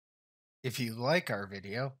If you like our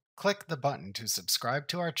video, click the button to subscribe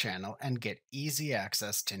to our channel and get easy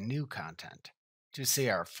access to new content. To see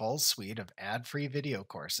our full suite of ad-free video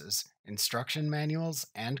courses, instruction manuals,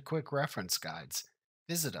 and quick reference guides,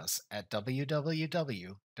 visit us at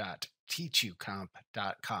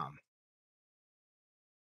www.teachucomp.com.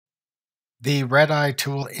 The Red Eye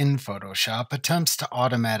tool in Photoshop attempts to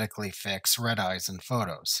automatically fix red eyes in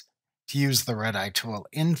photos. To use the Red Eye tool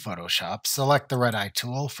in Photoshop, select the Red Eye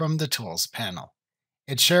tool from the Tools panel.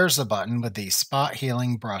 It shares a button with the Spot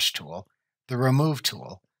Healing Brush tool, the Remove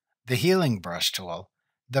tool, the Healing Brush tool,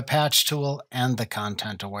 the Patch tool, and the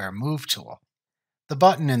Content Aware Move tool. The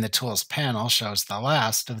button in the Tools panel shows the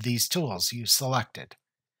last of these tools you selected.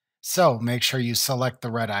 So make sure you select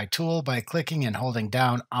the Red Eye tool by clicking and holding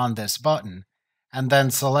down on this button, and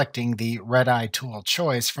then selecting the Red Eye tool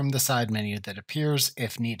choice from the side menu that appears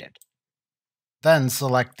if needed. Then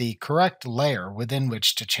select the correct layer within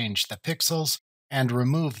which to change the pixels and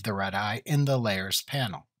remove the red eye in the Layers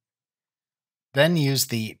panel. Then use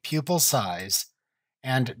the Pupil Size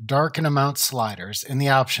and Darken Amount sliders in the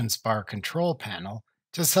Options bar control panel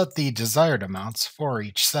to set the desired amounts for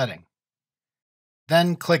each setting.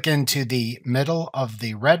 Then click into the middle of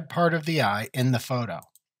the red part of the eye in the photo.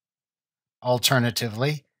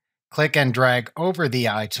 Alternatively, click and drag over the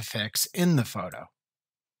eye to fix in the photo.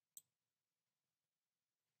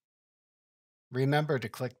 Remember to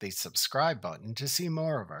click the subscribe button to see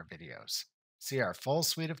more of our videos. See our full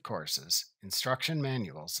suite of courses, instruction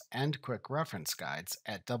manuals, and quick reference guides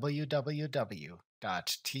at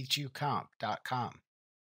www.teachucomp.com.